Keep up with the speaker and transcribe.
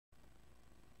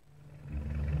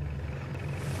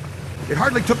It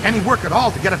hardly took any work at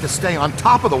all to get it to stay on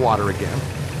top of the water again.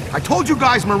 I told you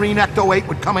guys Marine Ecto 8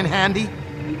 would come in handy.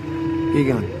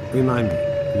 Egon, remind me,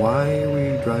 why are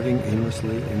we driving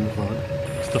aimlessly in the fog?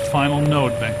 It's the final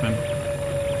node, Venkman.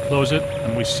 Close it,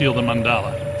 and we seal the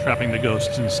mandala, trapping the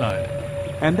ghosts inside.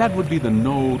 And that would be the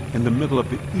node in the middle of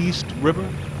the East River?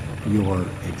 Your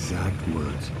exact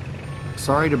words.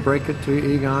 Sorry to break it to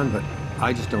you, Egon, but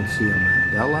I just don't see a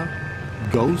mandala,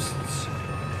 ghosts,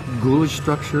 ghoulish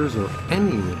structures, or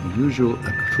any of the usual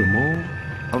accoutrements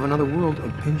of another world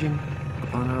impinging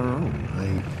upon our own.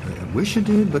 I wish it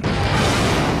did, but...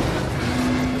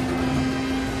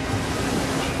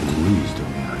 Please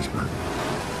don't be an iceberg.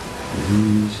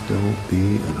 Please don't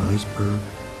be an iceberg.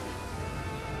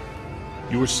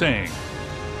 You were saying?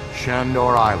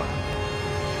 Shandor Island.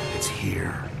 It's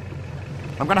here.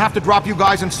 I'm gonna have to drop you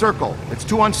guys in circle. It's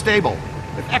too unstable.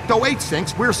 If Ecto 8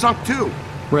 sinks, we're sunk too.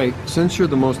 Ray, since you're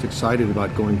the most excited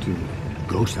about going to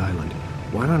Ghost Island,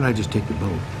 why don't I just take the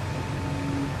boat?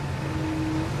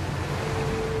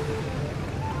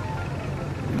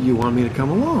 You want me to come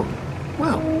along?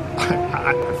 Well,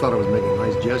 I thought I was making a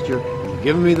nice gesture. You're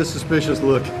giving me the suspicious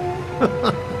look.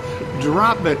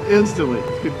 Drop it instantly.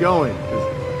 Let's get going.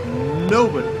 'Cause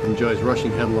nobody enjoys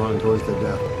rushing headlong towards their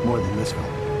death more than this fellow.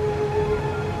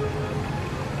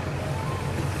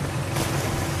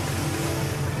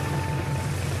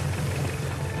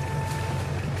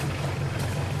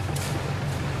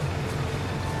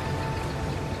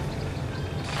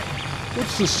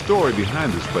 What's the story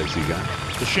behind this place, Egon?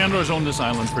 The Shandors owned this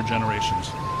island for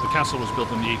generations. The castle was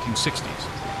built in the 1860s.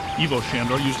 Ivo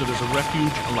Shandor used it as a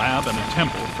refuge, a lab, and a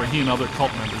temple for he and other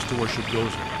cult members to worship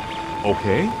Gozer.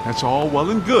 Okay, that's all well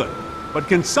and good. But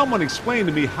can someone explain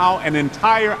to me how an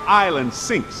entire island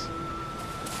sinks?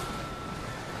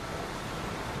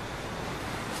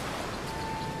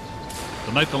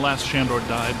 The night the last Shandor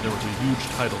died, there was a huge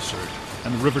tidal surge,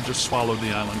 and the river just swallowed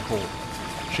the island whole.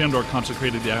 Shandor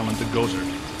consecrated the island to Gozer,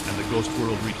 and the ghost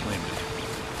world reclaimed it.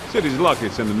 City's lucky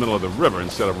it's in the middle of the river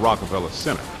instead of Rockefeller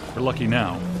Center. We're lucky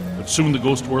now, but soon the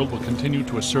ghost world will continue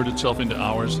to assert itself into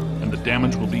ours, and the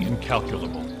damage will be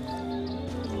incalculable.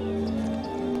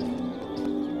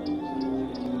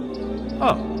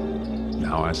 Oh,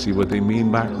 now I see what they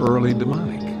mean by early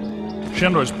demonic.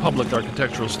 Shandor's public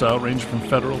architectural style ranged from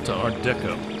Federal to Art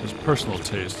Deco. His personal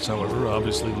tastes, however,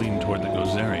 obviously lean toward the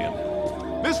Gozerian.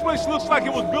 This place looks like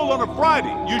it was built on a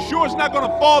Friday. You sure it's not going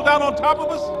to fall down on top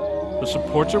of us? The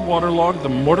supports are waterlogged, the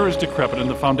mortar is decrepit, and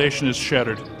the foundation is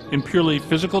shattered. In purely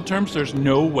physical terms, there's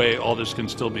no way all this can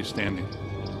still be standing.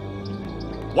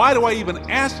 Why do I even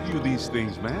ask you these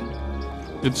things, man?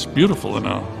 It's beautiful in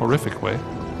a horrific way.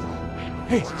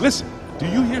 Hey, listen, do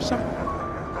you hear something?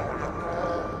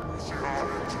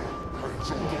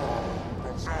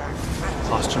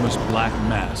 Posthumous black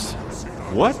mass.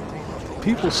 What?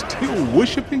 People still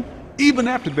worshiping? Even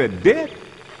after they're dead?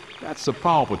 That's a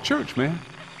powerful church, man.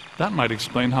 That might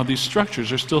explain how these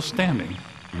structures are still standing.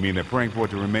 You mean they're praying for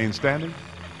it to remain standing?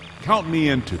 Count me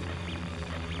in too.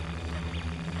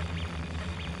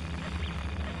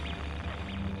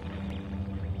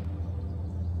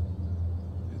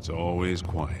 It's always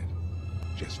quiet,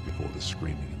 just before the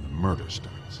screaming and the murder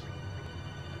starts.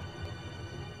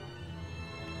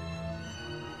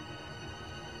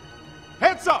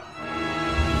 Heads up!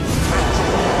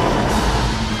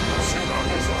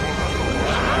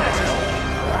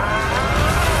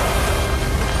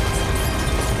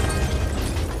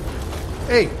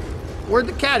 Hey, where'd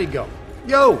the caddy go?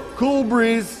 Yo, cool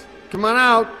breeze. Come on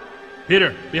out.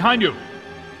 Peter, behind you!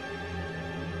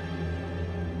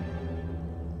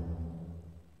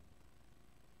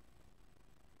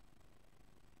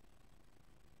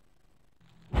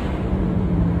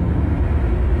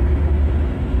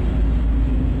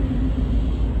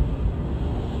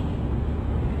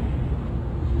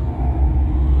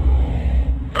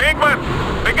 Pinkman!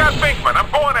 They got Pinkman. I'm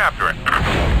going after it.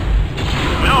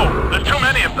 No, there's too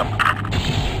many of them.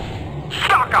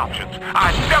 Stock options.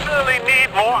 I definitely need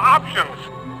more options.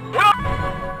 No!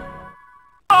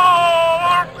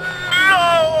 Oh,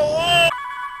 no!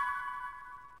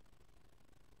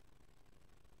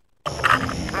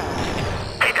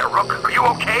 Hey there, Rook. Are you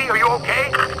okay? Are you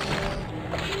okay?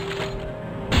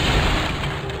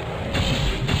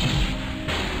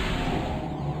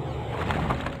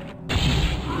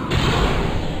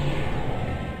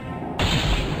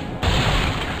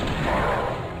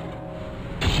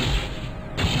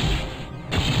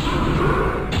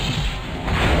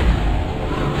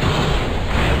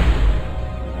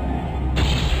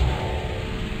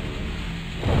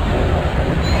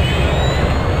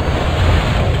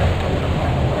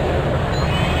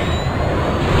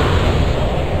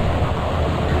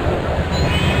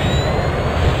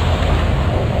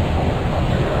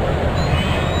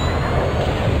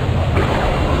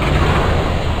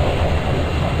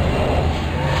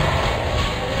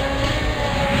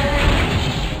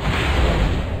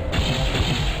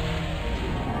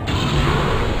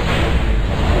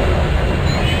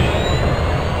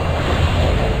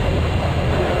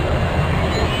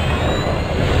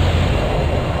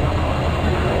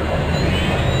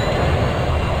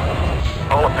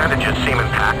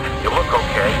 intact. You look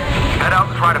okay. Head out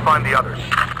and try to find the others.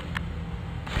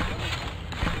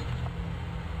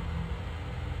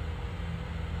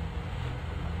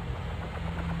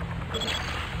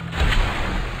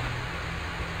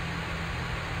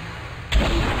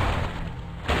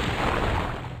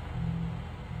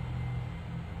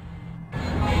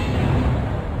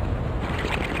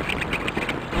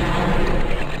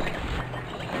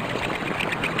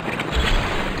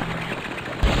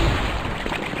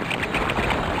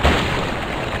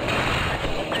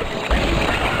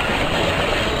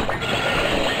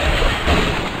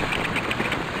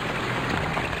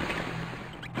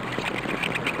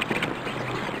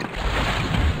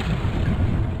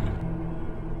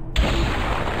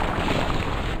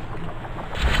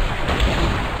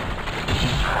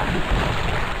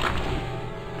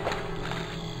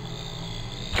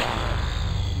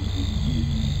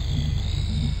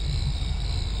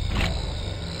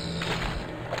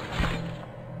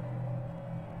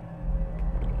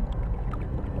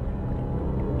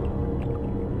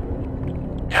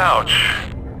 Ouch.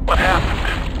 What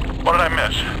happened? What did I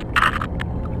miss?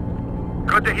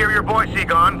 Good to hear your voice,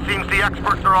 Egon. Seems the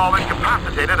experts are all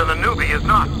incapacitated and the newbie is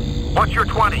not. What's your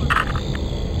 20?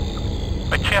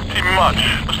 I can't see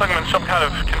much. Looks like I'm in some kind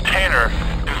of container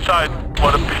inside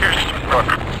what appears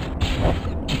to be...